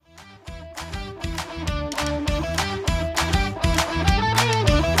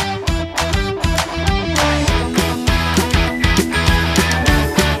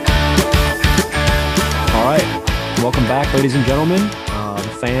back, ladies and gentlemen.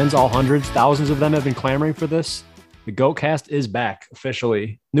 The fans, all hundreds, thousands of them have been clamoring for this. The GOATcast is back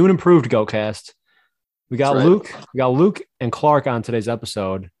officially. New and improved GOATcast. We got Luke and Clark on today's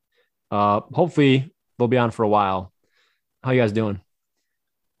episode. Hopefully they'll be on for a while. How you guys doing?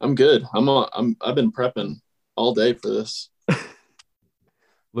 I'm good. I've been prepping all day for this.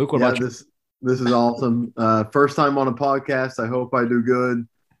 Luke, what about you? This is awesome. First time on a podcast. I hope I do good.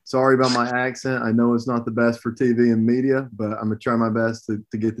 Sorry about my accent. I know it's not the best for TV and media, but I'm gonna try my best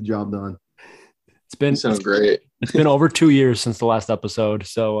to get the job done. You sound great. It's been over 2 years since the last episode,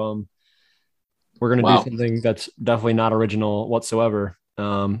 so we're gonna do something that's definitely not original whatsoever.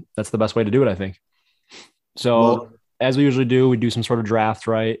 That's the best way to do it, I think. So, as we usually do, we do some sort of draft,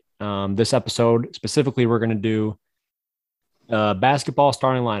 right? This episode specifically, we're gonna do basketball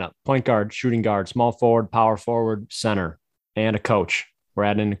starting lineup: point guard, shooting guard, small forward, power forward, center, and a coach. We're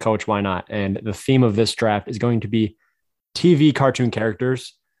adding in a coach. Why not? And the theme of this draft is going to be TV cartoon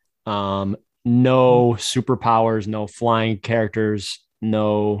characters. No superpowers, no flying characters.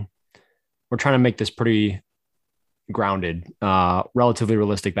 We're trying to make this pretty grounded, relatively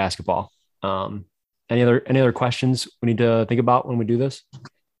realistic basketball. Any other questions we need to think about when we do this?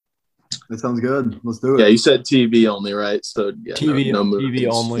 That sounds good. Let's do it. Yeah, you said TV only, right? So yeah, TV, no TV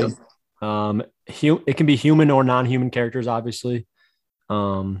only. Yep. It can be human or non-human characters, obviously.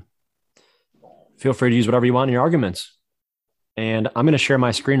 Feel free to use whatever you want in your arguments. And I'm going to share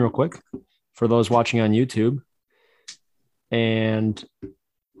my screen real quick for those watching on YouTube. And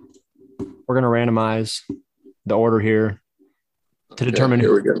we're going to randomize the order here to determine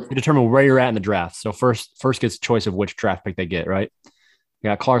where you're at in the draft. So first gets a choice of which draft pick they get, right? You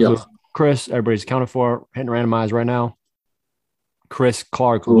got Clark, Luke, Chris. Everybody's accounted for. Hitting randomize right now. Chris,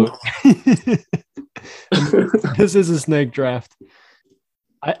 Clark, Luke. This is a snake draft.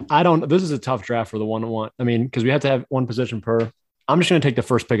 This is a tough draft for the 1-1. I mean, because we have to have one position per. I'm just going to take the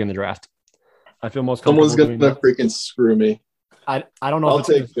first pick in the draft. I feel most comfortable. Someone's going to freaking screw me. I don't know. I'll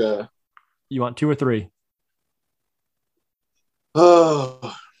take. You want 2 or 3?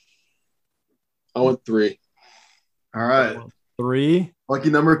 Oh, I want 3. All right. 3.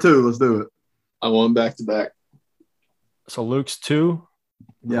 Lucky number 2. Let's do it. I want back to back. So Luke's 2.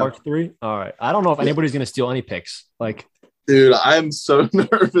 Clark's 3. All right. I don't know if anybody's going to steal any picks. Dude, I am so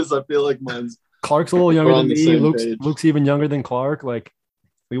nervous. I feel like mine's. Clark's a little younger than me. Luke's even younger than Clark.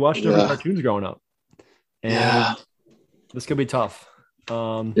 We watched different cartoons growing up. And this could be tough.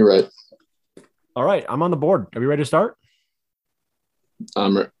 You're right. All right. I'm on the board. Are we ready to start?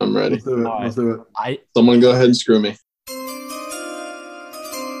 I'm ready. Let's do it. Someone go ahead and screw me.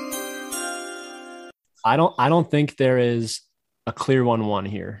 I don't think there is a clear 1-1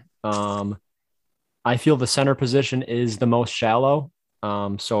 here. I feel the center position is the most shallow.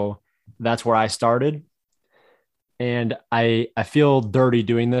 So that's where I started. And I feel dirty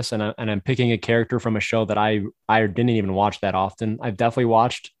doing this. And I'm picking a character from a show that I didn't even watch that often. I've definitely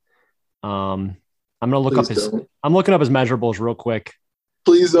watched. I'm looking up his measurables real quick.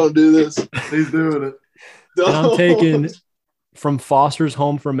 Please don't do this. He's doing it. And I'm taking from Foster's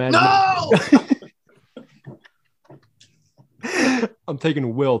Home for Men. No! I'm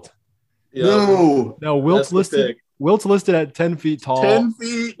taking Wilt. No, Wilt's listed. Wilt's listed at 10 feet tall. 10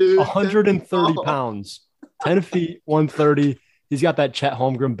 feet, dude. 130 pounds. 10 feet, 130. He's got that Chet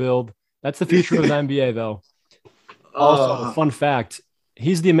Holmgren build. That's the future of the NBA, though. Also, fun fact: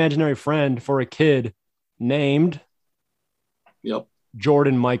 he's the imaginary friend for a kid named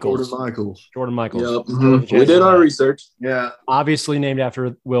Jordan Michaels. Jordan Michaels. Yep. Mm-hmm. We did our research. Yeah. Obviously named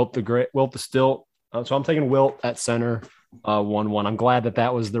after Wilt the Stilt. So I'm taking Wilt at center. 1-1. I'm glad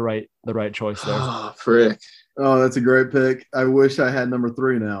that was the right choice there. Oh, frick. Oh, that's a great pick. I wish I had number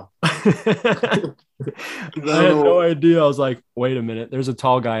 3 now. I had no idea. I was like, wait a minute. There's a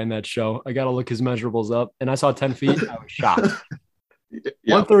tall guy in that show. I got to look his measurables up. And I saw 10 feet. I was shocked.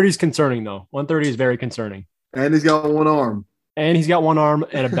 130 is concerning, though. 130 is very concerning. And he's got one arm. And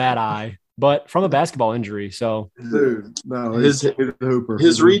a bad eye. But from a basketball injury, so. Dude, no, he's a hooper.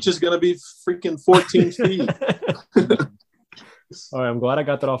 His reach is going to be freaking 14 feet. All right, I'm glad I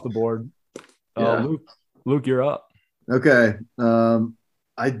got that off the board. Luke, you're up. Okay.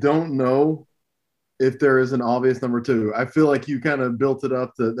 I don't know if there is an obvious number 2. I feel like you kind of built it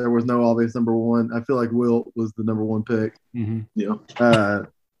up that there was no obvious number 1. I feel like Wilt was the number 1 pick. Mm-hmm. Yeah.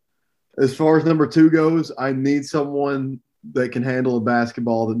 As far as number 2 goes, I need someone that can handle a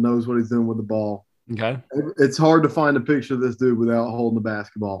basketball, that knows what he's doing with the ball. Okay. It's hard to find a picture of this dude without holding the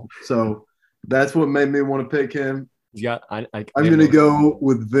basketball. So that's what made me want to pick him. I'm going to go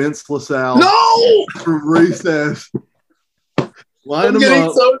with Vince LaSalle. No! From Recess. Line I'm him getting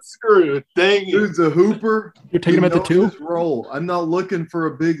up. so screwed. Dang it. Dude's a hooper. You're taking him at the knows 2? his role. I'm not looking for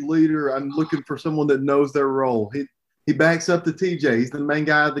a big leader. I'm looking for someone that knows their role. He backs up to TJ. He's the main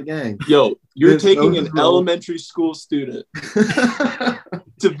guy of the gang. Yo, you're Vince taking knows an his role. elementary school student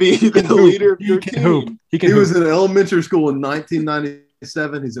to be the leader of your team. He was in elementary school in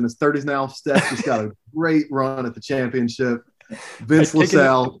 1997. He's in his 30s now. Steph just got a great run at the championship. Vince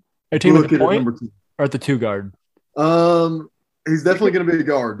LaSalle. Are you taking him at the looking at point number 2. or at the 2 guard? He's definitely going to be a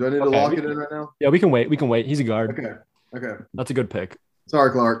guard. Do I need to lock it in right now? Yeah, we can wait. We can wait. He's a guard. Okay. That's a good pick.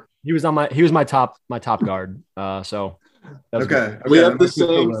 Sorry, Clark. He was my top guard. So okay. We have the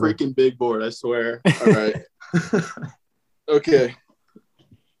same freaking big board, I swear. All right. Okay.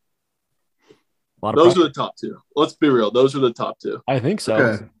 Those are the top 2. Let's be real. Those are the top 2. I think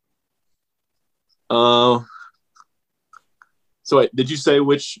so. Okay. So wait, did you say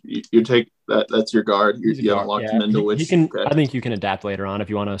which you take that? That's your guard. You haven't locked him into which. He can. Okay. I think you can adapt later on if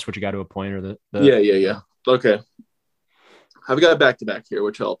you want to switch a guy to a point or the. Yeah. Okay. I've got back to back here,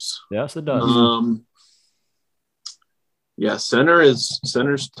 which helps. Yes, it does. Yeah, center's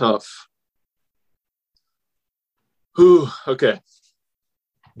tough. Whew. Okay.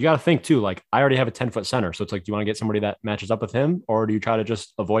 You got to think too. Like I already have a 10-foot center, so it's like, do you want to get somebody that matches up with him, or do you try to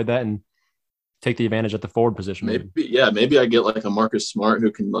just avoid that and take the advantage at the forward position? Maybe I get like a Marcus Smart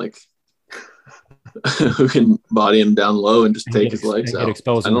who can who can body him down low and just take his legs out.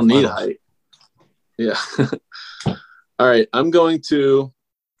 I don't need height. Yeah. All right. I think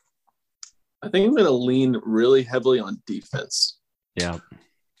I'm going to lean really heavily on defense. Yeah.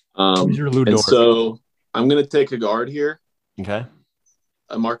 And so I'm going to take a guard here. Okay.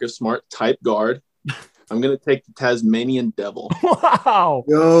 A Marcus Smart type guard. I'm going to take the Tasmanian Devil. Wow.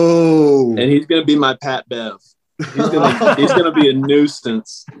 Yo. And he's going to be my Pat Bev. He's going to be a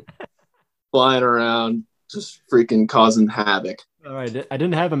nuisance flying around, just freaking causing havoc. All right. I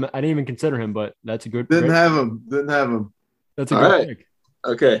didn't have him. I didn't even consider him, but that's a good. Didn't have him. That's a good pick.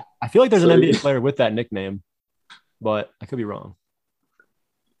 Okay. I feel like there's an NBA player with that nickname, but I could be wrong.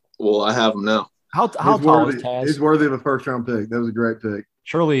 Well, I have him now. How tall is Taz? He's worthy of a first-round pick. That was a great pick.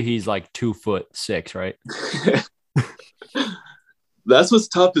 Surely he's like 2'6", right? That's what's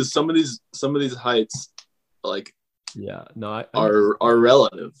tough is some of these heights, like, are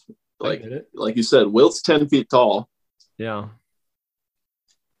relative. Like you said, Wilt's 10 feet tall. Yeah.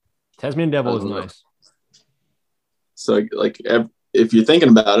 Tasmanian Devil is nice. So, like, if you're thinking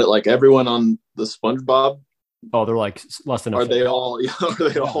about it, like everyone on the SpongeBob. Oh, they're like less than. Are they all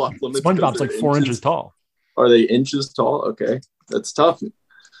off limits? SpongeBob's like 4 inches tall. Are they inches tall? Okay, that's tough.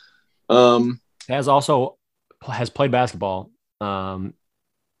 Has played basketball. Right.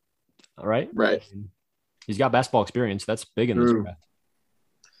 He's got basketball experience. That's big in this draft.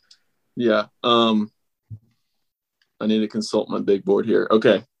 Yeah. I need to consult my big board here.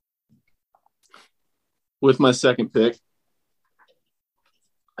 Okay. With my second pick,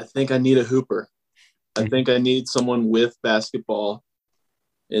 I think I need a hooper. I think I need someone with basketball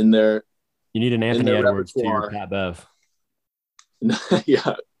in there. You need an Anthony Edwards to your Pat Bev. Yeah.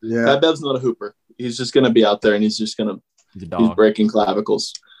 Pat Bev's not a hooper. He's just going to be out there and he's breaking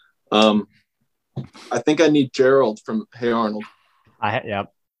clavicles. I think I need Gerald from Hey Arnold.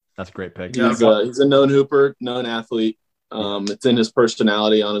 That's a great pick. He's a known hooper, known athlete. It's in his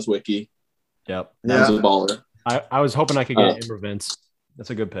personality on his wiki. Yep. He's a baller. I was hoping I could get Imber Vince. That's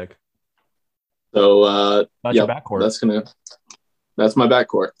a good pick. So that's your backcourt. That's my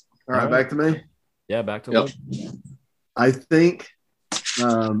backcourt. All right, back to me. Yeah, back to Luke. I think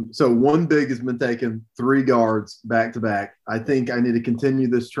so. One big has been taken, 3 guards back to back. I think I need to continue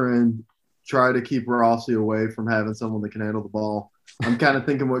this trend. Try to keep Rossi away from having someone that can handle the ball. I'm kind of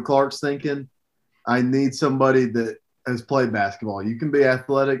thinking what Clark's thinking. I need somebody that has played basketball. You can be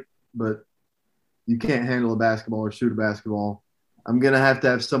athletic, but you can't handle a basketball or shoot a basketball. I'm going to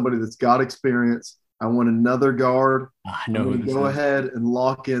have somebody that's got experience. I want another guard. I know. Go ahead and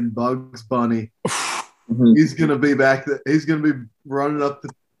lock in Bugs Bunny. He's going to be back. He's going to be running up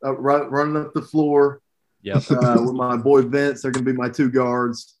the floor. Yep. With my boy Vince, they're going to be my 2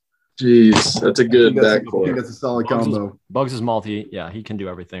 guards. Jeez, that's a good backcourt. I think that's a solid combo. Bugs is multi. Yeah, he can do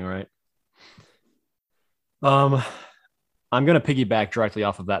everything, right? I'm going to piggyback directly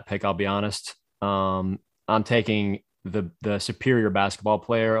off of that pick. I'll be honest. I'm taking the superior basketball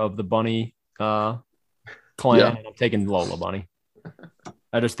player of the Bunny clan, and I'm taking Lola Bunny.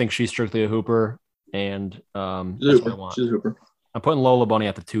 I just think she's strictly a hooper, and that's what I want. She's a hooper. I'm putting Lola Bunny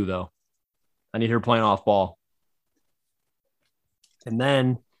at the 2, though. I need her playing off ball. And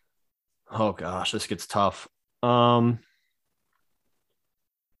then, oh gosh, this gets tough. I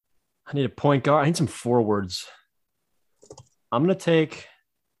need a point guard. I need some forwards. I'm going to take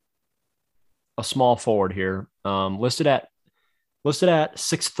a small forward here, listed at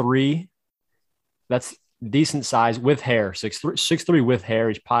 6'3". That's decent size with hair. 6'3" with hair.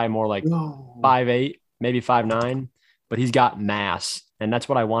 He's probably more like 5'8", maybe 5'9", but he's got mass, and that's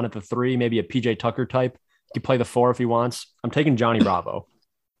what I want at the 3. Maybe a PJ Tucker type. He can play the 4 if he wants. I'm taking Johnny Bravo.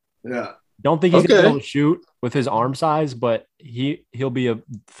 Yeah. Don't think he's going to be able to shoot with his arm size, but he'll be a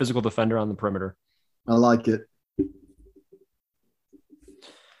physical defender on the perimeter. I like it. And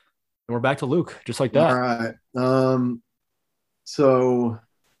we're back to Luke, just like that. All right. So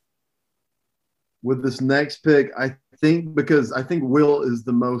with this next pick, I think Will is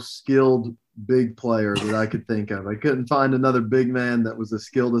the most skilled big player that I could think of. I couldn't find another big man that was as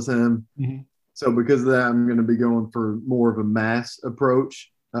skilled as him. Mm-hmm. So because of that, I'm going to be going for more of a mass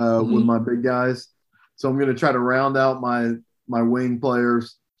approach with my big guys. So I'm going to try to round out my wing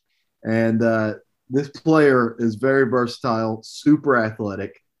players. And this player is very versatile, super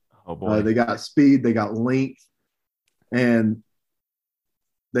athletic. Oh, boy. They got speed, they got length, and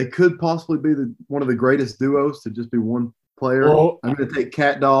they could possibly be one of the greatest duos to just be one player. Oh, I'm going to take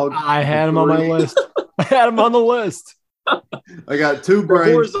Cat Dog. I had him on my list. I had him on the list. I got 2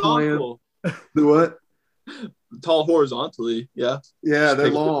 brains playing. The what? Tall horizontally, yeah. Yeah,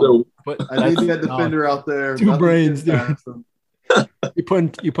 they're long. But I need that defender out there. 2 brains, dude. You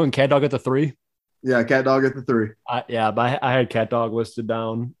putting Cat Dog at the 3? Yeah, Cat Dog at the 3. But I had Cat Dog listed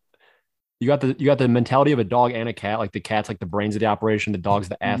down. You got the mentality of a dog and a cat. Like the cat's like the brains of the operation, the dog's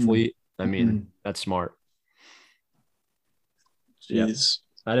the athlete. I mean, that's smart. Jeez,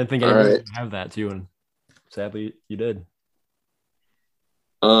 I didn't think anyone would have that too, and sadly, you did.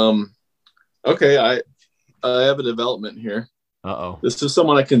 Okay, I have a development here. Uh-oh. This is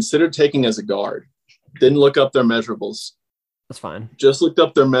someone I considered taking as a guard. Didn't look up their measurables. That's fine. Just looked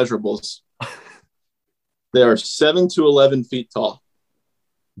up their measurables. They are 7 to 11 feet tall.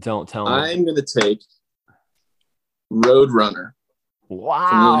 Don't tell me. I'm going to take Roadrunner. Wow.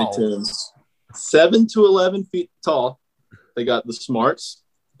 From Looney Tunes. 7 to 11 feet tall. They got the smarts.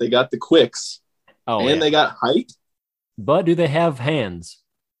 They got the quicks. And they got height. But do they have hands?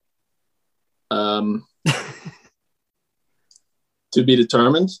 To be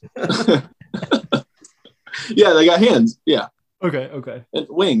determined. Yeah, they got hands. Yeah. Okay. And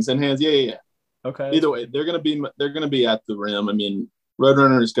wings and hands. Yeah. Okay. Either way, they're gonna be at the rim. I mean,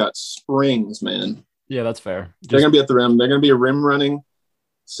 Roadrunner's got springs, man. Yeah, that's fair. They're gonna be at the rim. They're gonna be a rim running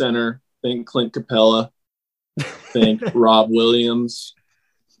center. Think Clint Capella. Think Rob Williams.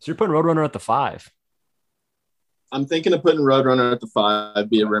 So you're putting Roadrunner at the 5. I'm thinking of putting Roadrunner at the 5,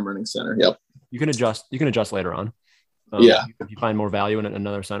 be a rim running center. Yep. You can adjust later on. Yeah. If you find more value in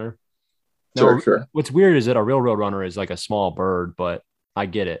another center. Now, sure. What's weird is that a real Roadrunner is like a small bird, but I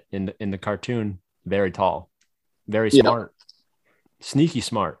get it. In the cartoon, very tall, very smart, sneaky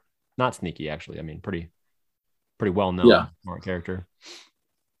smart. Not sneaky, actually. I mean, pretty well known smart character.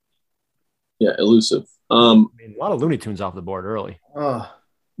 Yeah, elusive. I mean, a lot of Looney Tunes off the board early.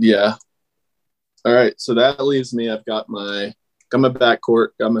 Yeah. All right, so that leaves me. I've got my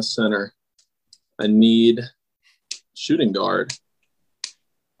backcourt, got my center. I need shooting guard.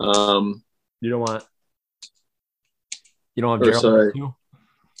 You don't have Gerald? Sorry.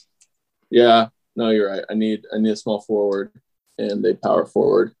 Yeah, no, you're right. I need a small forward and a power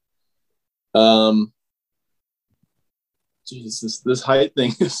forward. Jeez, this height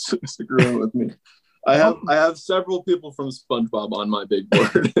thing is screwing with me. I have several people from SpongeBob on my big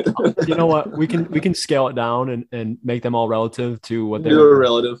board. You know what? We can scale it down and make them all relative to what they're. Do a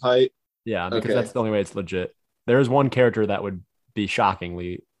relative height. Yeah, because that's the only way it's legit. There is one character that would be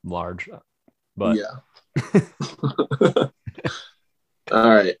shockingly large, but yeah. All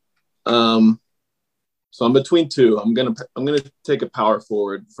right. So I'm between 2. I'm gonna take a power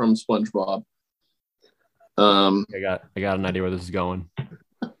forward from SpongeBob. I got an idea where this is going.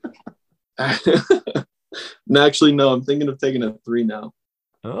 Actually, no. I'm thinking of taking a 3 now.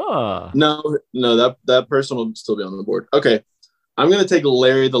 Oh. No. That person will still be on the board. Okay. I'm gonna take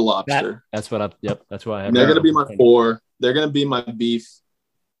Larry the Lobster. That's what I have. They're gonna be my 4. They're gonna be my beef.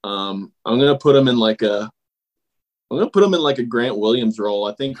 I'm gonna put them in like a Grant Williams role.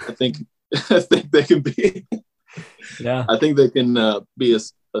 I think they can be. Yeah. I think they can be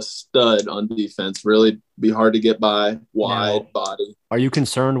a stud on defense. Really be hard to get by. Wide body. Are you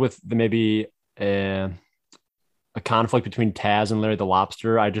concerned with maybe a conflict between Taz and Larry the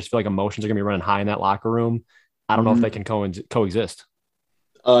Lobster? I just feel like emotions are gonna be running high in that locker room. I don't know if they can coexist.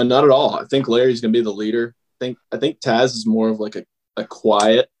 Not at all. I think Larry's gonna be the leader. I think Taz is more of like a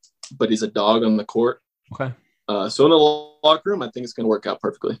quiet, but he's a dog on the court. Okay. So in the locker room, I think it's gonna work out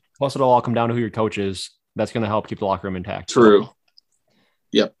perfectly. Plus, it'll all come down to who your coach is. That's going to help keep the locker room intact. True.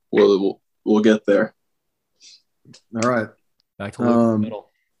 Yep. We'll get there. All right. Back to the middle.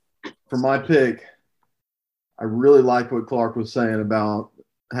 For my pick, I really like what Clark was saying about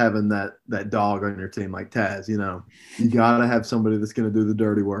having that dog on your team like Taz. You know, you got to have somebody that's going to do the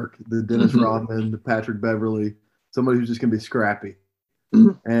dirty work. The Dennis Rodman, the Patrick Beverly, somebody who's just going to be scrappy.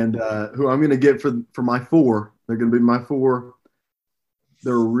 And who I'm going to get for my 4, they're going to be my 4.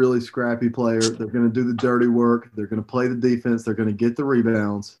 They're a really scrappy player. They're going to do the dirty work. They're going to play the defense. They're going to get the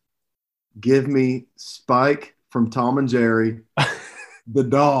rebounds. Give me Spike from Tom and Jerry, the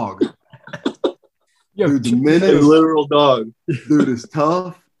dog. Dude, the minute literal dog. Dude is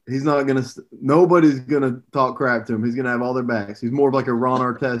tough. He's not going to – nobody's going to talk crap to him. He's going to have all their backs. He's more of like a Ron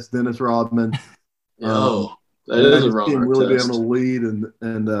Artest, Dennis Rodman. That is a Ron Artest. Really be able to lead and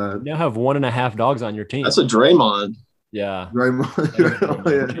you now have 1.5 dogs on your team. That's a Draymond. Yeah.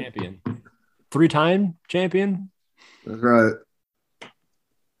 Draymond. Champion. 3-time champion. That's right.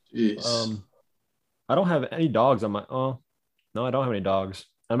 Jeez. I don't have any dogs on my – oh, no, I don't have any dogs.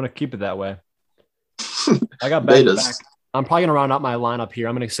 I'm going to keep it that way. I got back. I'm probably going to round out my lineup here.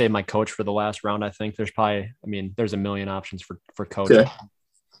 I'm going to save my coach for the last round. I think there's a million options for coach. Okay.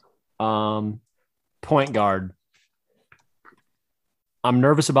 Point guard. I'm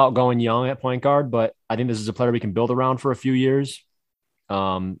nervous about going young at point guard, but I think this is a player we can build around for a few years.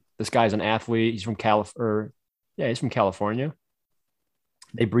 This guy's an athlete. He's from California.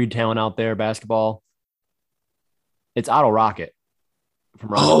 They breed talent out there, basketball. It's Otto Rocket.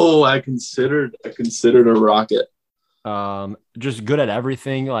 Oh, I considered a Rocket. Just good at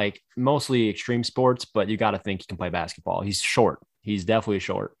everything, like mostly extreme sports, but you got to think he can play basketball. He's short. He's definitely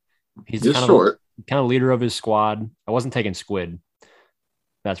short. He's kind of leader of his squad. I wasn't taking Squid.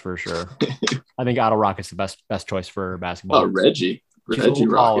 That's for sure. I think Otto Rocket's the best choice for basketball. Oh, Reggie Rocket.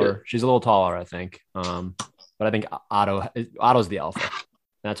 Rocket. She's a little taller, I think. But I think Otto's the alpha.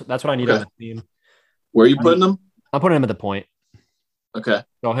 That's what I need on the team. Where are you putting him? I'm putting him at the point. Okay.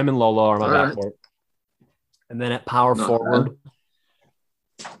 So him and Lolo are my backcourt. And then at power forward,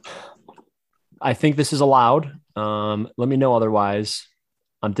 I think this is allowed. Let me know otherwise.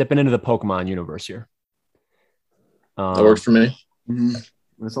 I'm dipping into the Pokemon universe here. That works for me. Mm-hmm.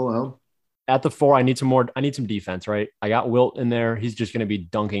 That's allowed. At the 4, I need some defense, right? I got Wilt in there. He's just going to be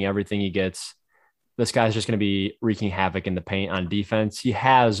dunking everything he gets. This guy's just going to be wreaking havoc in the paint on defense. He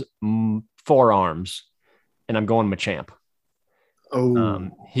has 4 arms, and I'm going Machamp. Oh,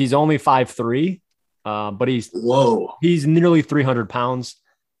 he's only 5'3", but he's nearly 300 pounds,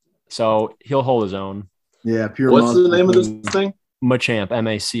 so he'll hold his own. Yeah, pure. What's the name of this thing? Machamp,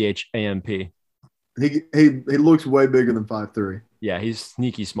 Machamp. He looks way bigger than 5'3". Yeah, he's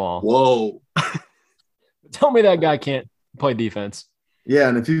sneaky small. Whoa! Tell me that guy can't play defense. Yeah,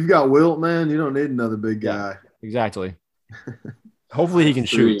 and if you've got Wilt, man, you don't need another big guy. Yeah, exactly. Hopefully he can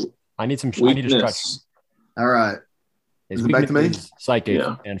shoot. I need some. I need to stretch. All right. Is it back to me? Psychic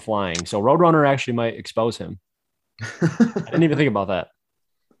and flying. So Roadrunner actually might expose him. I didn't even think about that.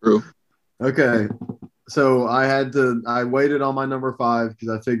 True. Okay. So I waited on my number 5 because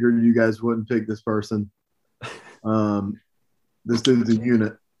I figured you guys wouldn't pick this person. This dude's a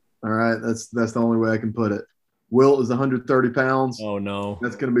unit. All right. That's the only way I can put it. Wilt is 130 pounds. Oh, no.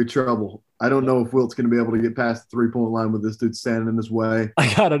 That's going to be trouble. I don't know if Wilt's going to be able to get past the 3-point line with this dude standing in his way.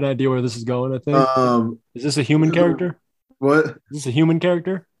 I got an idea where this is going, I think. Is this a human character? What? Is this a human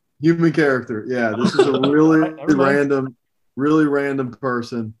character? Human character. Yeah. This is a really random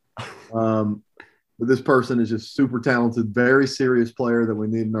person. But this person is just super talented, very serious player that we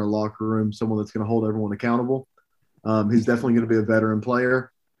need in our locker room, someone that's going to hold everyone accountable. He's definitely going to be a veteran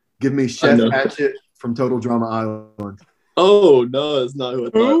player. Give me Chef Hatchet from Total Drama Island. Oh, no, that's not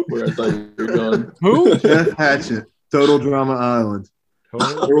where I thought you were going. Who? Chef Hatchet, Total Drama Island.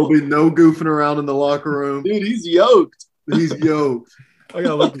 There will be no goofing around in the locker room. Dude, he's yoked. He's yoked. I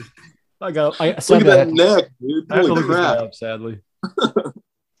gotta look. I said look at that neck, dude. Holy crap. Up, sadly.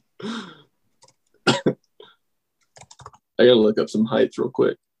 I gotta look up some heights real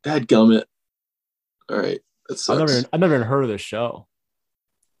quick. Dadgummit. All right. That sucks. I've never even heard of this show.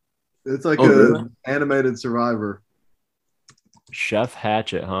 It's like really? Animated Survivor. Chef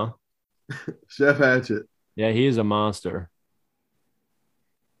Hatchet, huh? Chef Hatchet. Yeah, he is a monster.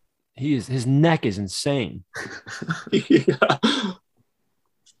 His neck is insane. Yeah.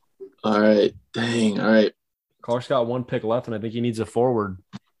 All right. Dang. All right. Clark's got 1 pick left, and I think he needs a forward.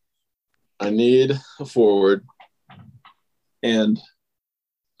 I need a forward. And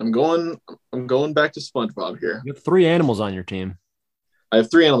I'm going back to SpongeBob here. You have 3 animals on your team. I have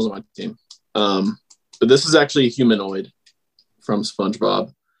 3 animals on my team. But this is actually a humanoid from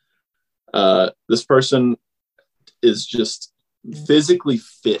SpongeBob. This person is just physically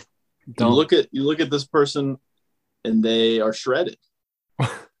fit. You look at this person and they are shredded.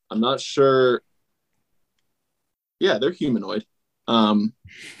 I'm not sure. Yeah, they're humanoid. I'm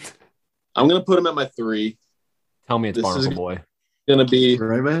gonna put him at my 3. Tell me it's Barnacle Boy. Gonna be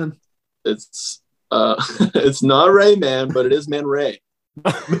Rayman. It's it's not Rayman, but it is Man Ray.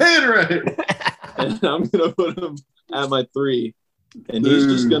 Man Ray. And I'm gonna put him at my 3, and he's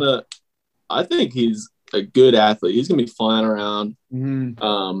just gonna. I think he's a good athlete. He's gonna be flying around.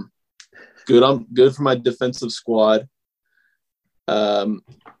 Mm-hmm. Good for my defensive squad. I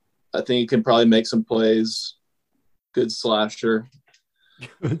think he can probably make some plays. Good slasher.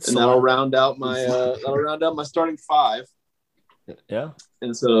 And that'll round out my starting 5. Yeah.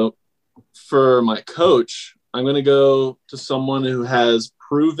 And so for my coach, I'm going to go to someone who has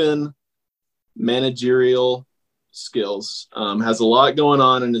proven managerial skills, has a lot going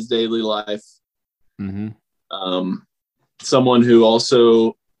on in his daily life. Mm-hmm. Someone who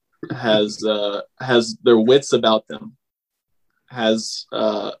also has their wits about them, has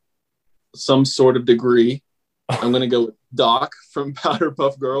some sort of degree. I'm going to go with Doc from Powder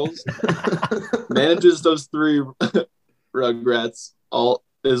Puff Girls. Manages those 3 Rugrats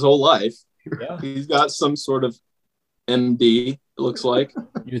his whole life. Yeah. He's got some sort of MD, it looks like.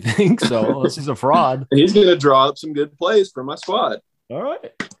 You think so? Unless he's a fraud. And he's going to draw up some good plays for my squad. All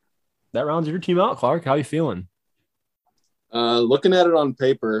right. That rounds your team out, Clark. How you feeling? Looking at it on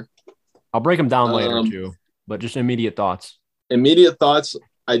paper. I'll break them down later too, but just immediate thoughts. Immediate thoughts.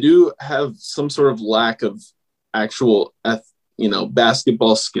 I do have some sort of lack of actual,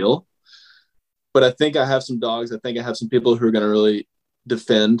 basketball skill, but I think I have some dogs. I think I have some people who are going to really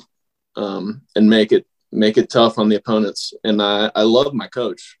defend and make it tough on the opponents. And I love my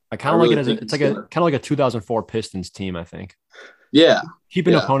coach. I kind of like it it's kind of like a 2004 Pistons team. I think. Yeah,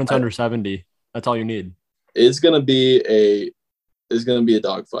 keeping opponents under 70. That's all you need. It's gonna be a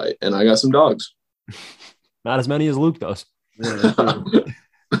dog fight, and I got some dogs. Not as many as Luke does. Yeah,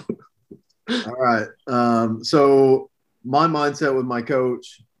 all right. So my mindset with my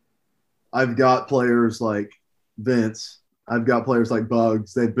coach, I've got players like Vince. I've got players like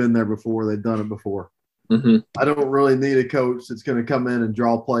Bugs. They've been there before. They've done it before. Mm-hmm. I don't really need a coach that's going to come in and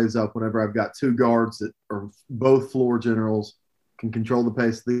draw plays up whenever I've got 2 guards that are both floor generals, can control the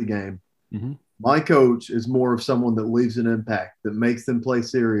pace of the game. Mm-hmm. My coach is more of someone that leaves an impact, that makes them play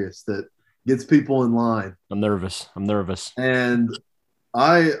serious, that gets people in line. I'm nervous. And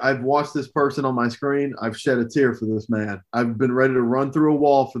I've watched this person on my screen. I've shed a tear for this man. I've been ready to run through a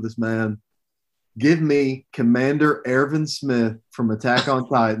wall for this man. Give me Commander Ervin Smith from Attack on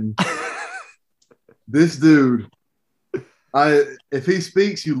Titan. This dude, if he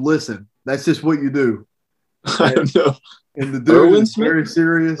speaks, you listen. That's just what you do. I know. And the dude is very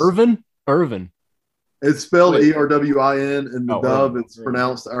serious. Irvin. It's spelled Erwin. In the dub, it's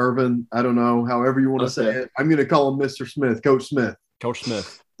pronounced Irvin. I don't know. However you want to say it. I'm going to call him Mr. Smith, Coach Smith. Coach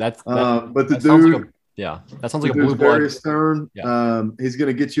Smith. But the dude, that sounds like a blue blood. Very stern. Yeah. He's going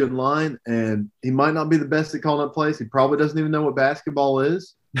to get you in line, and he might not be the best at calling up plays. He probably doesn't even know what basketball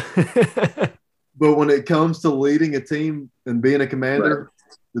is. But when it comes to leading a team and being a commander,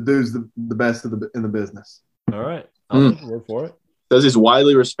 the dude's the best in the business. All right. I'll take your word for it. Because he's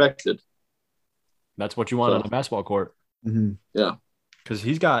widely respected. That's what you want on a basketball court. Mm-hmm. Yeah. Because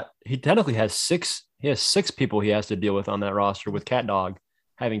he technically has 6. He has 6 people he has to deal with on that roster, with Cat Dog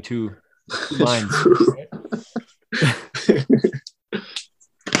having 2 lines.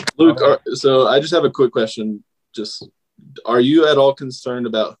 Luke, so I just have a quick question. Are you at all concerned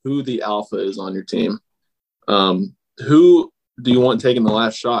about who the alpha is on your team? Who do you want taking the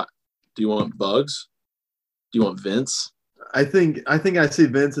last shot? Do you want Bugs? Do you want Vince? I think I see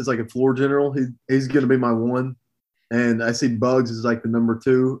Vince as like a floor general. He's going to be my 1, and I see Bugs as like the number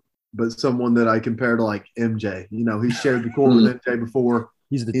 2, but someone that I compare to like MJ. He shared the court with MJ before.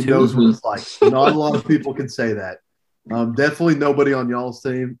 He's the 2. He knows what it's like. Not a lot of people can say that. Definitely nobody on y'all's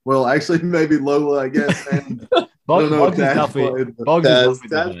team. Well, actually, maybe Lola, I guess. And Bugs Taz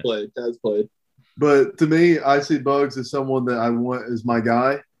played. But to me, I see Bugs as someone that I want as my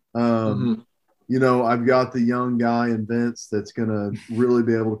guy. I've got the young guy in Vince that's going to really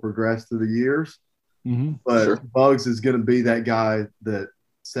be able to progress through the years. Mm-hmm. But Bugs is going to be that guy that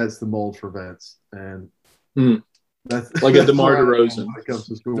sets the mold for Vince. And that's like a DeMar DeRozan. When it comes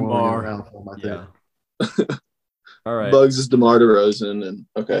to DeMar. Yeah. All right. Bugs is DeMar DeRozan, and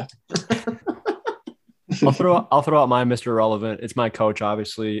okay. I'll throw out my Mr. Irrelevant. It's my coach,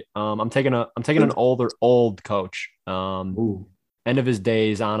 obviously. I'm taking an old coach. End of his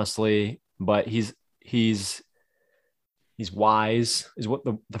days, honestly, but he's He's wise is what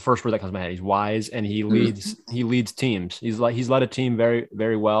the first word that comes to my head. He's wise and he leads teams. He's led a team very,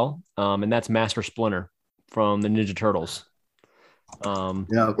 very well. And that's Master Splinter from the Ninja Turtles. Yeah.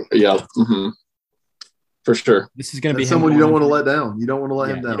 Mm-hmm. For sure. This is going to be someone you don't want to let down. You don't want to let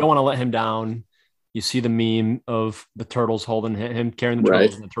him down. You don't want to let him down. You see the meme of the turtles holding him carrying the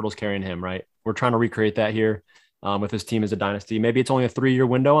turtles and the turtles carrying him, right? We're trying to recreate that here with this team as a dynasty. Maybe it's only a 3-year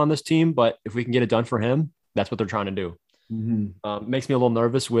window on this team, but if we can get it done for him, that's what they're trying to do. Mm-hmm. Makes me a little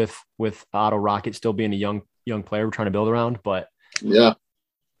nervous with Otto Rocket still being a young player we're trying to build around, but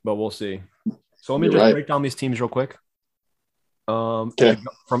we'll see. So let me just break down these teams real quick. From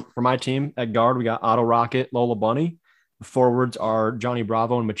my team at guard, we got Otto Rocket, Lola Bunny. The forwards are Johnny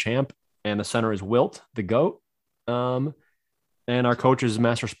Bravo and Machamp, and the center is Wilt, the GOAT. And our coach is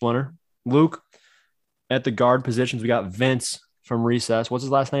Master Splinter. Luke, at the guard positions, we got Vince from Recess. What's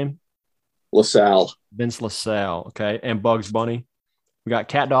his last name? LaSalle. Vince LaSalle, okay, and Bugs Bunny. We got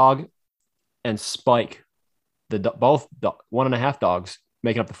Cat Dog and Spike, both 1.5 dogs,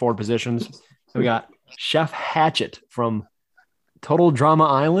 making up the forward positions. And we got Chef Hatchet from Total Drama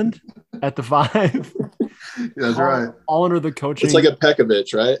Island at the 5. That's right. All under the coaching. It's like a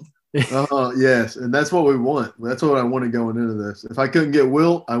Pekovic, right? Yes, and that's what we want. That's what I wanted going into this. If I couldn't get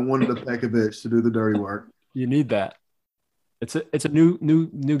Wilt, I wanted a Pekovic to do the dirty work. You need that. It's a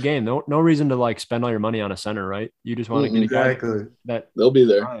new game. No reason to like spend all your money on a center, right? You just want to get a guy that they'll be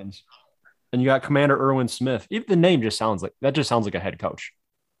there. Grinds. And you got Commander Irwin Smith. Even the name just sounds like a head coach,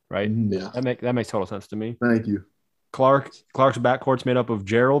 right? Yeah, that makes total sense to me. Thank you. Clark's backcourt's made up of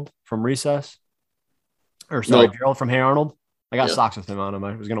Gerald from Recess, Gerald from Hey Arnold. I got socks with him on them.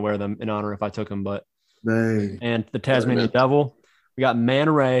 I was gonna wear them in honor if I took them, but and the Tasmanian Devil. We got Man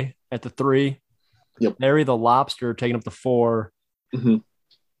Ray at the 3. Yep. Larry the Lobster taking up the 4. Mm-hmm.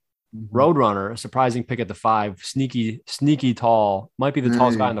 Roadrunner, a surprising pick at the 5. Sneaky tall. Might be the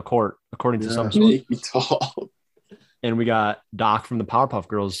tallest guy on the court, according to some. Sneaky tall. And we got Doc from the Powerpuff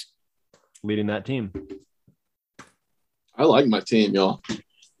Girls leading that team. I like my team, y'all.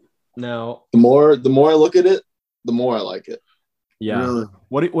 Now, the more I look at it, the more I like it. Yeah. Really?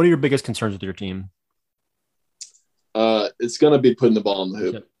 What are your biggest concerns with your team? It's gonna be putting the ball in the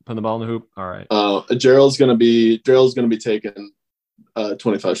hoop. Putting the ball in the hoop. All right. Gerald's gonna be taking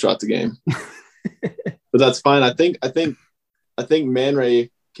 25 shots a game, but that's fine. I think Man Ray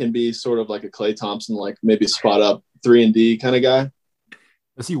can be sort of like a Klay Thompson, like maybe spot up 3 and D kind of guy.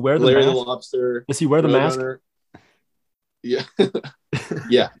 Does he wear the Larry mask? the Lobster? Does he wear the mask? Yeah,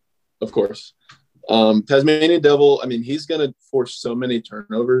 yeah, of course. Tasmanian Devil. I mean, he's gonna force so many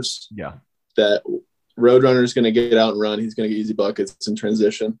turnovers. Yeah, that Roadrunner's gonna get out and run. He's gonna get easy buckets in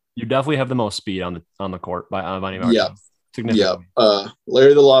transition. You definitely have the most speed on the court by any of our teams. Yeah.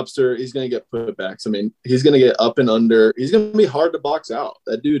 Larry the Lobster. He's gonna get putbacks. I mean, he's gonna get up and under. He's gonna be hard to box out.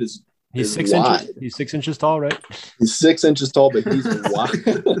 That dude is. He's 6 inches. He's 6 inches tall, right? He's 6 inches tall, but he's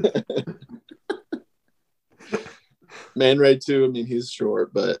wide. Man Ray too. I mean, he's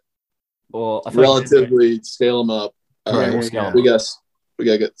short, but relatively scale him up. We'll scale him we got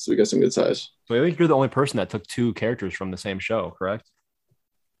some good size. So I think you're the only person that took 2 characters from the same show, correct?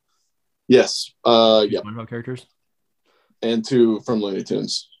 Yes. SpongeBob characters, and 2 from Looney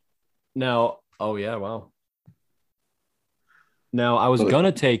Tunes. Now, wow. Now I was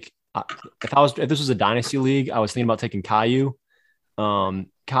gonna take if this was a dynasty league, I was thinking about taking Caillou.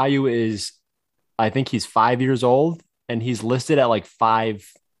 Caillou is, I think he's 5 years old. And he's listed at like 5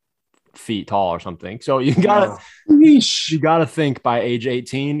 feet tall or something. So you gotta think by age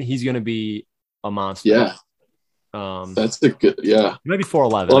 18 he's gonna be a monster. Yeah, that's a good. Yeah, maybe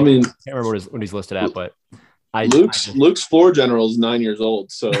 4'11". Well, I mean, I can't remember what he's listed at, but Luke's floor general is 9 years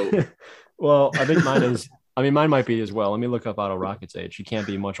old. So, well, I think mine is. I mean, mine might be as well. Let me look up Otto Rocket's age. He can't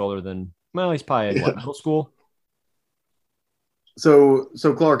be much older than. Well, he's probably at middle school. So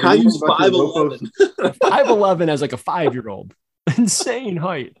Clark, Caillou's 5'11". 5'11" as like a 5-year-old. Insane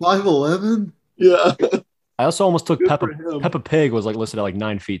height. 5'11". Yeah. I also almost took Peppa Pig was like listed at like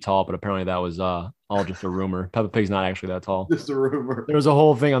 9 feet tall, but apparently that was all just a rumor. Peppa Pig's not actually that tall. Just a rumor. There was a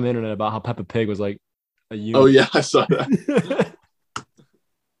whole thing on the internet about how Peppa Pig was like a unit. Oh yeah, I saw that.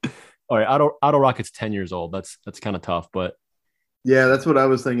 All right, Otto Rocket's 10 years old. That's kind of tough, but yeah, that's what I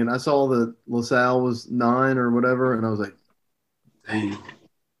was thinking. I saw that LaSalle was 9 or whatever, and I was like, dang.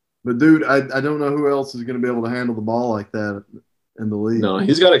 But dude, I don't know who else is going to be able to handle the ball like that in the league. No,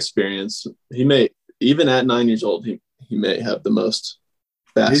 he's got experience. He may, even at 9 years old, he may have the most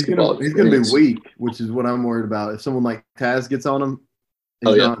basketball. He's going to be weak, which is what I'm worried about. If someone like Taz gets on him,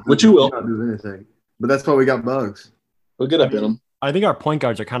 which you will. He's not doing anything. But that's why we got Bugs. We'll get up in him. I think our point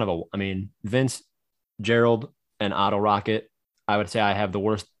guards are kind of Vince, Gerald, and Otto Rocket. I would say I have the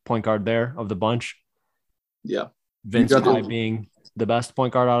worst point guard there of the bunch. Yeah. Vince probably being the best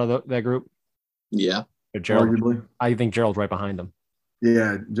point guard out of that group. Yeah. But Gerald, arguably. I think Gerald's right behind him.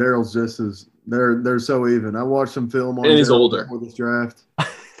 Yeah, Gerald's just as they're so even. I watched some film on And he's Gerald older. before this draft,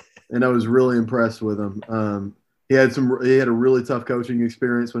 and I was really impressed with him. He had a really tough coaching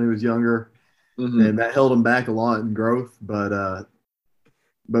experience when he was younger, and that held him back a lot in growth. But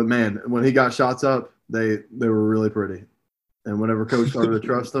man, when he got shots up, they were really pretty. And whenever coach started to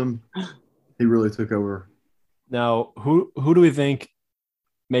trust him, he really took over. Now, who do we think,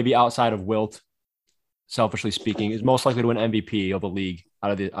 maybe outside of Wilt, selfishly speaking, is most likely to win MVP of the league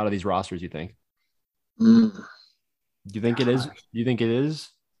out of these rosters? You think? Mm. Do you think it is? Do you think it is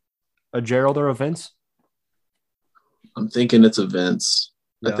a Gerald or a Vince? I'm thinking it's a Vince.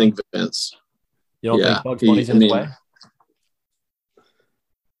 Yeah. I think Vince. You don't think Bugs Bunny's in his way?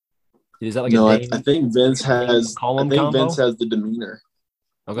 Is that like no? A I think Vince has. Vince has the demeanor.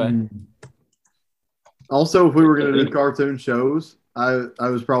 Okay. Also, if we were going to do cartoon shows, I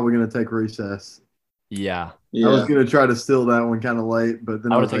was probably going to take Recess. Yeah. I was going to try to steal that one kind of late, but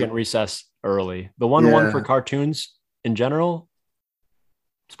then I would have taken Recess early. The one for cartoons in general,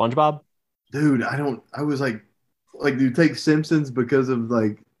 SpongeBob. Dude, I was like, do you take Simpsons because of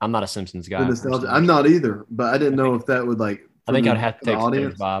like? I'm not a Simpsons guy. I'm not either, but I didn't know if that would like. I think I'd have to take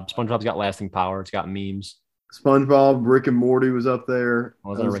SpongeBob. SpongeBob's got lasting power. It's got memes. SpongeBob, Rick and Morty was up there. I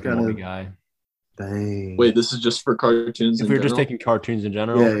wasn't a Rick and Morty guy. Dang. Wait, this is just for cartoons. If we were just taking cartoons in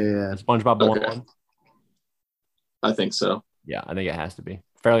general, yeah. SpongeBob the one. I think so. Yeah, I think it has to be.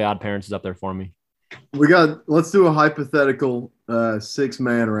 Fairly Odd Parents is up there for me. Let's do a hypothetical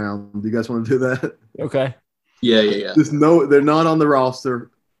 6-man round. Do you guys want to do that? Okay. Yeah. Just they're not on the roster.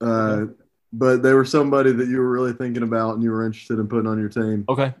 But they were somebody that you were really thinking about and you were interested in putting on your team.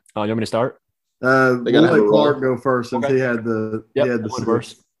 Okay. You want me to start? We'll let Clark go first since he had the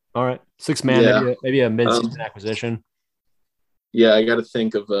first. All right. 6-man, maybe a mid-season acquisition. Yeah, I got to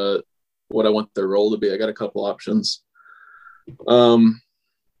think of what I want their role to be. I got a couple options. I'm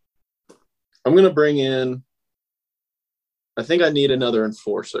going to bring in – I think I need another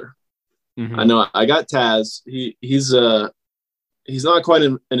enforcer. Mm-hmm. I know I got Taz. He's not quite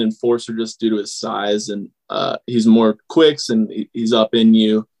an enforcer just due to his size, and he's more quicks and he's up in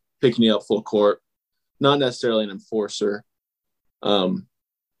you, picking you up full court. Not necessarily an enforcer.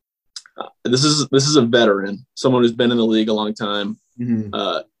 This is a veteran, someone who's been in the league a long time.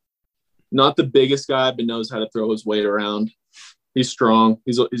 Mm-hmm. Not the biggest guy, but knows how to throw his weight around. He's strong.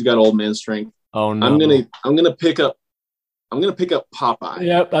 He's got old man strength. Oh no! I'm gonna pick up Popeye.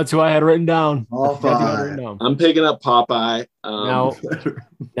 Yep, that's who I had written down. I'm picking up Popeye.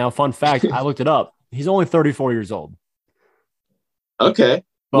 Now, fun fact, I looked it up. He's only 34 years old. Okay,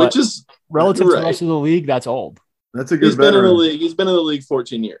 which is relative to the rest of the league, that's old. That's a good. He's been in the league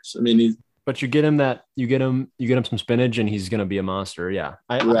 14 years. I mean, but you get him some spinach, and he's gonna be a monster. Yeah,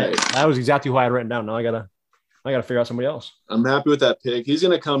 that was exactly who I had written down. Now I gotta figure out somebody else. I'm happy with that pick. He's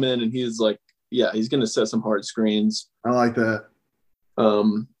gonna come in and he's like. Yeah, he's going to set some hard screens. I like that.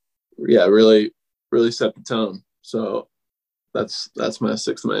 Really, really set the tone. So that's my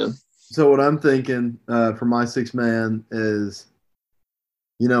 6th man. So what I'm thinking for my 6th man is,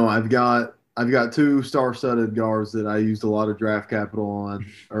 I've got 2 star-studded guards that I used a lot of draft capital on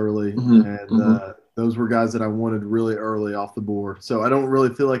early, and those were guys that I wanted really early off the board. So I don't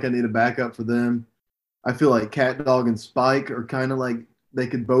really feel like I need a backup for them. I feel like Cat Dog and Spike are kind of like. They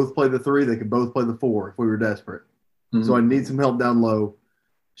could both play the 3. They could both play the 4 if we were desperate. Mm-hmm. So I need some help down low.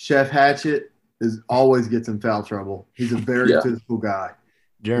 Chef Hatchet always gets in foul trouble. He's a very physical guy.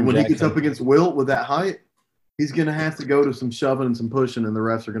 And when he gets up against Wilt with that height, he's going to have to go to some shoving and some pushing, and the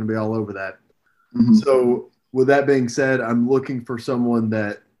refs are going to be all over that. Mm-hmm. So with that being said, I'm looking for someone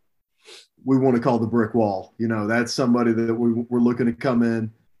that we want to call the brick wall. That's somebody that we're looking to come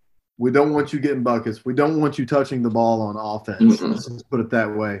in. We don't want you getting buckets. We don't want you touching the ball on offense. Mm-hmm. Let's just put it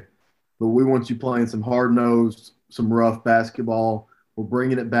that way. But we want you playing some hard-nosed, some rough basketball. We're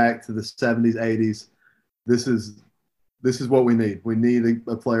bringing it back to the 70s, 80s. This is what we need. We need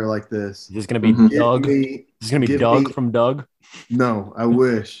a player like this. Is this going to be Doug? Is this going to be Doug from Doug? No, I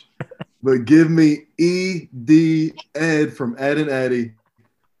wish. But give me Ed from Ed and Eddie.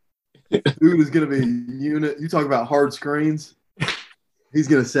 Dude is going to be unit. You talk about hard screens. He's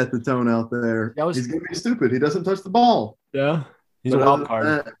going to set the tone out there. He's going to be stupid. He doesn't touch the ball. Yeah. He's a wild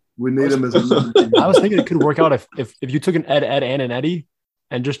card. We need him as a I was thinking it could work out if you took an Ed, and an Eddie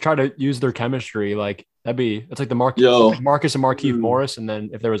and just try to use their chemistry. Like, it's like the Marcus and Markieff Morris, and then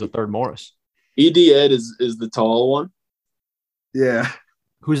if there was a third Morris. Ed is the tall one? Yeah.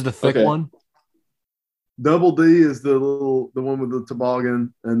 Who's the thick one? Double D is the one with the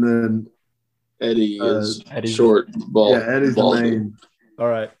toboggan, and then Eddie is Eddie's short, bald. yeah, Eddie's bald. the main. All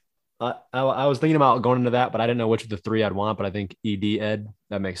right. I was thinking about going into that, but I didn't know which of the three I'd want. But I think Ed,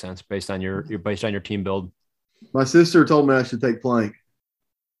 that makes sense based on your team build. My sister told me I should take Plank.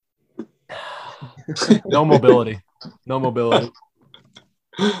 No mobility. No mobility.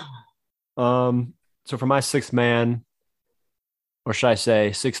 So for my sixth man, or should I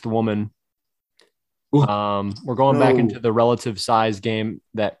say sixth woman, we're going back into the relative size game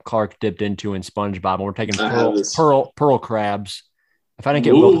that Clark dipped into in SpongeBob, and we're taking Pearl crabs. If I didn't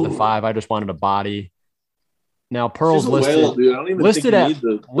get Will to the 5, I just wanted a body. Now Pearl's listed. Whale, dude. I don't even listed think at you need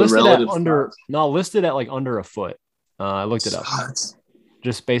the listed at relative under size. no listed at like under a foot. I looked it up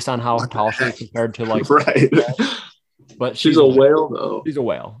just based on how tall she is compared to like right. But She's a whale though. She's a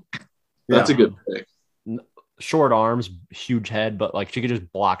whale. That's a good pick. Short arms, huge head, but like she could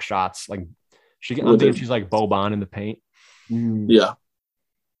just block shots. Like I'm thinking she's like Boban in the paint. Yeah.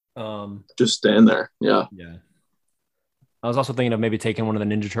 Just stand there. Yeah. Yeah. I was also thinking of maybe taking one of the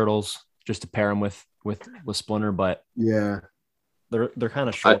Ninja Turtles just to pair him with Splinter, but yeah, they're kind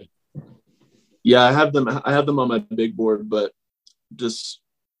of short. I have them on my big board, but just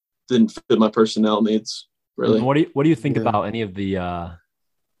didn't fit my personnel needs really. What do you think about any of the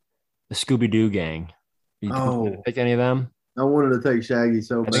Scooby-Doo gang? You pick any of them? I wanted to take Shaggy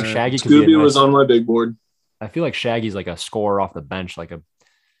so bad. I think Shaggy could Scooby be was on my big board. I feel like Shaggy's like a scorer off the bench, like a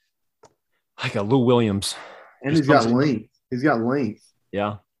Lou Williams. And he's got length. He's got length.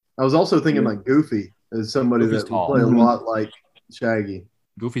 Yeah. I was also thinking like Goofy as somebody Goofy's that tall. would play a lot like Shaggy.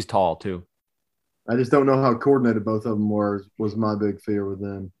 Goofy's tall too. I just don't know how coordinated both of them were. Was my big fear with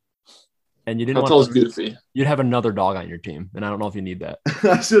them. And you didn't How tall is Goofy? You'd have another dog on your team, and I don't know if you need that.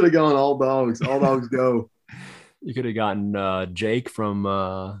 I should have gone all dogs. All dogs go. You could have gotten Jake from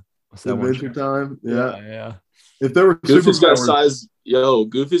what's that Adventure one? Time. Yeah. If there were Goofy's got size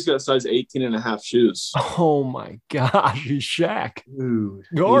 18 and a half shoes. Oh my gosh, he's Shaq. Dude.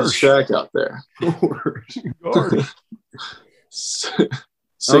 Gosh. He's Shaq out there. Gosh.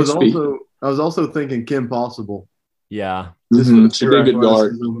 6 feet. I was also thinking Kim Possible. Yeah. She'd be a good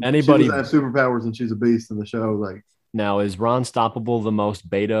guard. Anybody have superpowers and she's a beast in the show. Like now, is Ron Stoppable the most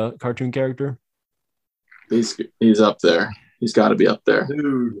beta cartoon character? He's up there. He's got to be up there.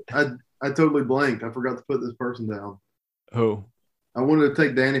 Dude, I totally blanked. I forgot to put this person down. Who? I wanted to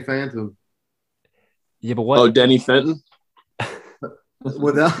take Danny Phantom. Yeah, but what? Oh, Danny Fenton?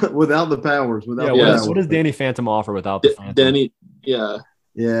 without the powers. What does Danny Phantom offer without the Phantom? Danny, yeah.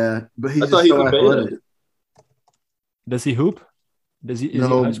 Yeah, but he's I thought just he so was athletic. beta. Does he hoop? Is he a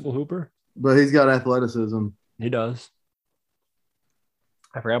high school hooper? But he's got athleticism. He does.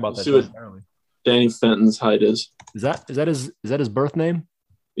 I forgot about that. See what Danny Fenton's height is. Is that his birth name?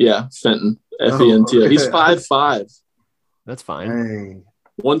 Yeah, Fenton. F-E-N-T-O. He's 5'5". That's fine. Dang.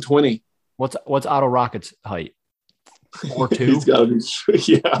 120. What's Otto Rocket's height? 4'2"? He's got to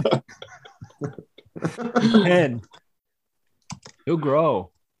be 10. He'll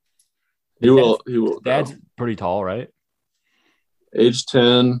grow. He will. Dad's pretty tall, right? Age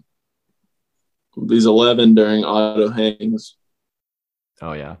 10. He's 11 during Otto Hangs.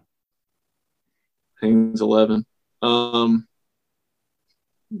 Oh yeah. Hangs 11. Doesn't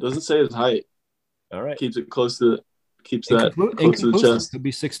say his height. All right. Keeps close to the chest. Could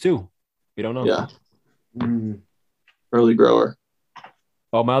be 6'2". We don't know. Yeah. Mm. Early grower.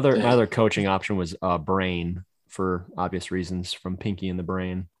 Oh, my other coaching option was Brain for obvious reasons from Pinky and the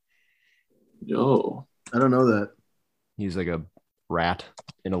Brain. Yo. I don't know that. He's like a rat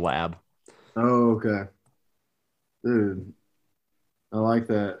in a lab. Oh, okay. Dude. I like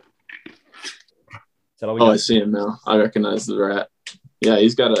that. I see him now. I recognize the rat. Yeah,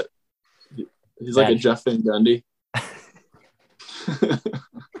 he's like a Jeff Van Gundy.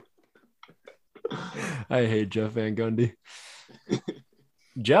 I hate Jeff Van Gundy.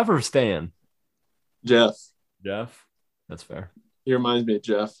 Jeff or Stan? Jeff. That's fair. He reminds me of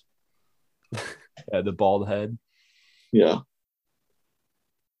Jeff. Yeah, the bald head. Yeah.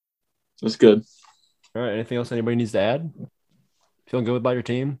 That's good. All right. Anything else anybody needs to add? Feeling good about your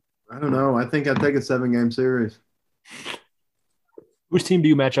team? I don't know. I think I'd take a 7-game series. Whose team do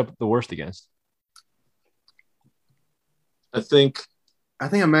you match up the worst against? I think I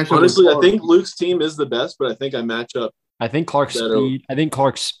match up. Honestly, I think Luke's team is the best, but I think I match up. I think Clark's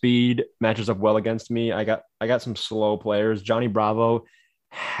speed matches up well against me. I got some slow players. Johnny Bravo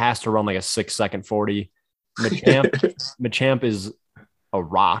has to run like a 6-second 40. Machamp is a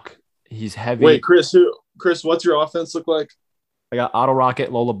rock. He's heavy. Wait, Chris, what's your offense look like? I got Auto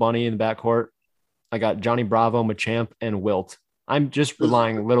Rocket, Lola Bunny in the backcourt. I got Johnny Bravo, Machamp, and Wilt I'm just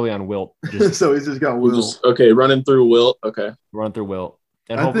relying literally on Wilt. Just So he's just got Will. Okay, running through Wilt. Okay. run through Wilt.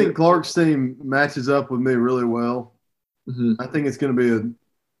 And I think Clark's team matches up with me really well. Mm-hmm. I think it's going to be a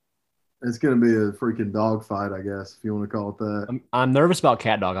freaking dogfight, I guess, if you want to call it that. I'm nervous about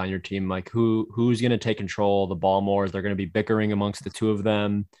Cat Dog on your team. Like who's going to take control of the ball more? Is there going to be bickering amongst the two of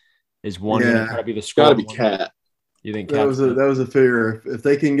them? Is one going to try to be the score? Got to be Cat. You think that was a fear. If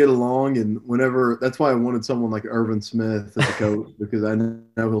they can get along, and whenever that's why I wanted someone like Irvin Smith as a coach because I know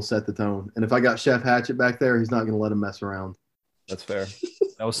he'll set the tone. And if I got Chef Hatchett back there, he's not going to let him mess around. That's fair.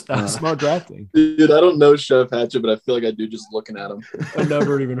 That was smart drafting. Dude, I don't know Chef Hatchett, but I feel like I do just looking at him. I've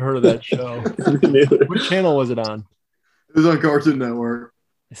never even heard of that show. What channel was it on? It was on Cartoon Network.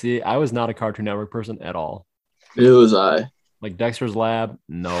 See, I was not a Cartoon Network person at all. It was I. Like Dexter's Lab?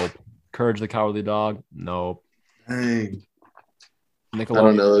 Nope. Courage the Cowardly Dog? Nope. Dang. I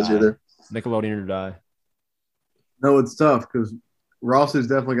don't know those either. Nickelodeon or Die. No, it's tough because Rossi's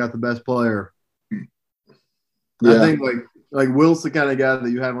definitely got the best player. Yeah. I think like Will's the kind of guy that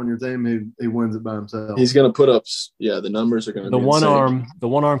you have on your team. He wins it by himself. He's gonna put up. Yeah, the numbers are gonna. The be one insane. arm. The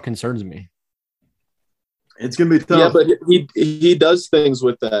one arm concerns me. It's gonna be tough. Yeah, but he does things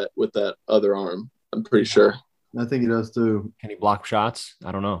with that other arm. I'm pretty sure. I think he does too. Can he block shots?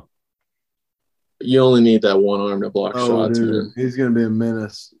 I don't know. You only need that one arm to block shots, dude. man. He's gonna be a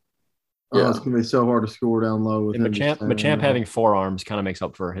menace. Yeah. It's gonna be so hard to score down low with And him. Machamp having 4 arms kind of makes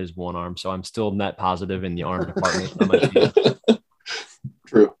up for his one arm, so I'm still net positive in the arm department on my team.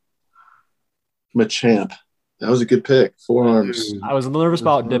 True. Machamp. That was a good pick. 4 arms. I was nervous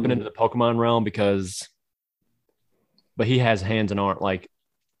about dipping into the Pokemon realm but he has hands and arms. Like,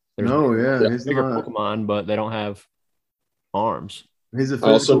 he's bigger not, Pokemon, but they don't have arms. He's a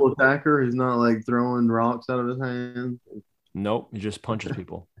physical attacker. He's not like throwing rocks out of his hand. Nope, he just punches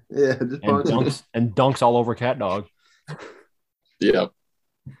people. Yeah, just punches and dunks all over Cat Dog. Yeah.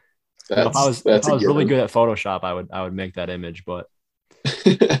 If I was really good at Photoshop, I would make that image, but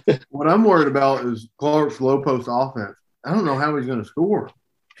what I'm worried about is Clark's low post offense. I don't know how he's going to score.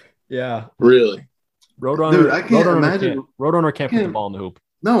 Yeah, really. Roadrunner, dude, I can't imagine. Roadrunner can't put the ball in the hoop.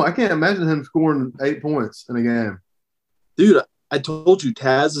 No, I can't imagine him scoring 8 points in a game. Dude, I told you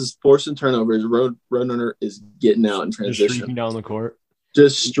Taz is forcing turnovers. Roadrunner is getting out in transition. Just streaking down the court.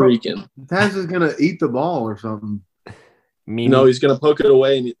 Just streaking. Taz is going to eat the ball or something. No, he's going to poke it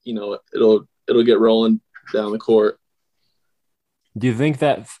away, and it'll get rolling down the court. Do you think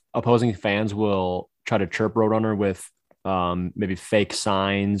that opposing fans will try to chirp Roadrunner with maybe fake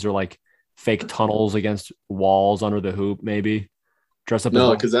signs or like fake tunnels against walls under the hoop? Maybe dress up.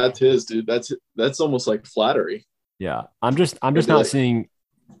 No, because that's his, dude. That's almost like flattery. Yeah, I'm just not seeing.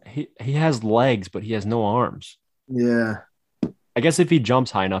 He has legs, but he has no arms. Yeah, I guess if he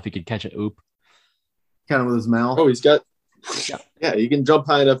jumps high enough, he could catch an oop. Kind of with his mouth. Oh, he's got. Yeah, you can jump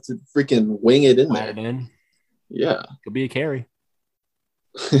high enough to freaking wing it in there. Yeah, could be a carry.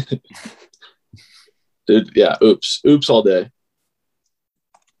 Dude, yeah, oops all day.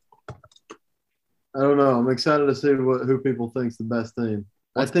 I don't know. I'm excited to see who people think's the best team.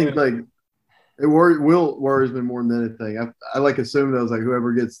 I think like Will worries me more than anything. I like assume that was like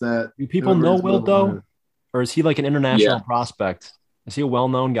whoever gets that. Do people know Will though, or is he like an international prospect? Is he a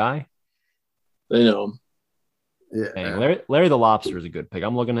well-known guy? They know him. Yeah, dang, Larry the Lobster is a good pick.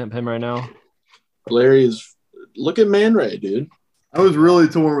 I'm looking at him right now. Look at Man Ray, dude. I was really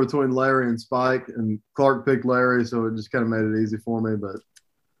torn between Larry and Spike, and Clark picked Larry, so it just kind of made it easy for me.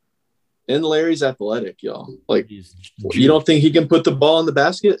 And Larry's athletic, y'all. Like, you don't think he can put the ball in the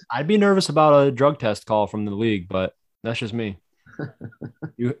basket? I'd be nervous about a drug test call from the league, but that's just me.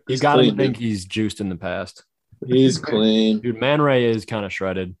 You got to think he's juiced in the past. He's clean. Dude, Man Ray is kind of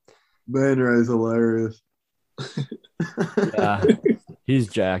shredded. Man Ray's hilarious. Yeah, he's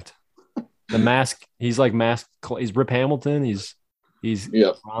jacked. The mask, he's like mask. He's Rip Hamilton. He's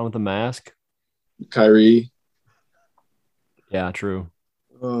on with the mask. Kyrie. Yeah, true.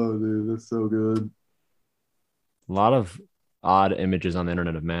 Oh, dude, that's so good. A lot of odd images on the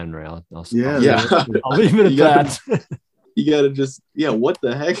internet of Man Ray. I'll leave it at that. You gotta just what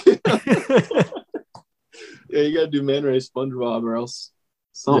the heck? Yeah, you gotta do Man Ray SpongeBob or else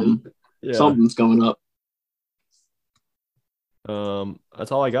something's coming up.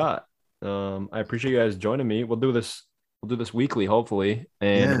 That's all I got. I appreciate you guys joining me. We'll do this weekly, hopefully,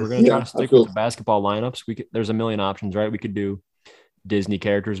 and we're gonna try to stick with the basketball lineups. There's a million options, right? We could do Disney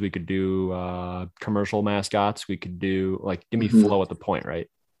characters. We could do commercial mascots. We could do give me Flo at the point, right?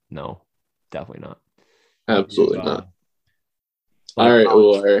 No, definitely not. Absolutely not. All right.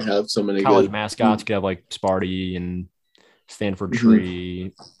 I have so many college good mascots. You could have like Sparty and Stanford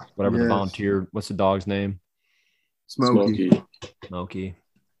Tree, whatever the volunteer. What's the dog's name? Smokey. Smokey.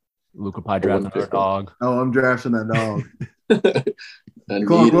 Luca Pie drafted our dog. Oh, I'm drafting that dog. I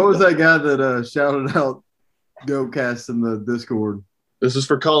Clark, need what it. was that guy that shouted out GoCast in the Discord? This is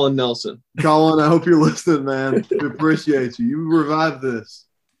for Colin Nelson. Colin, I hope you're listening, man. We appreciate you. You revived this.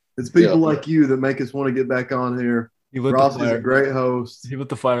 It's people like you that make us want to get back on here. Ross is a great host. He lit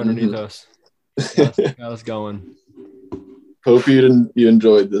the fire underneath us. Got us going. Hope you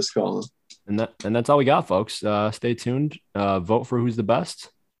enjoyed this, Colin. And that's all we got, folks. Stay tuned. Vote for who's the best.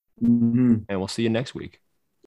 Mm-hmm. And we'll see you next week.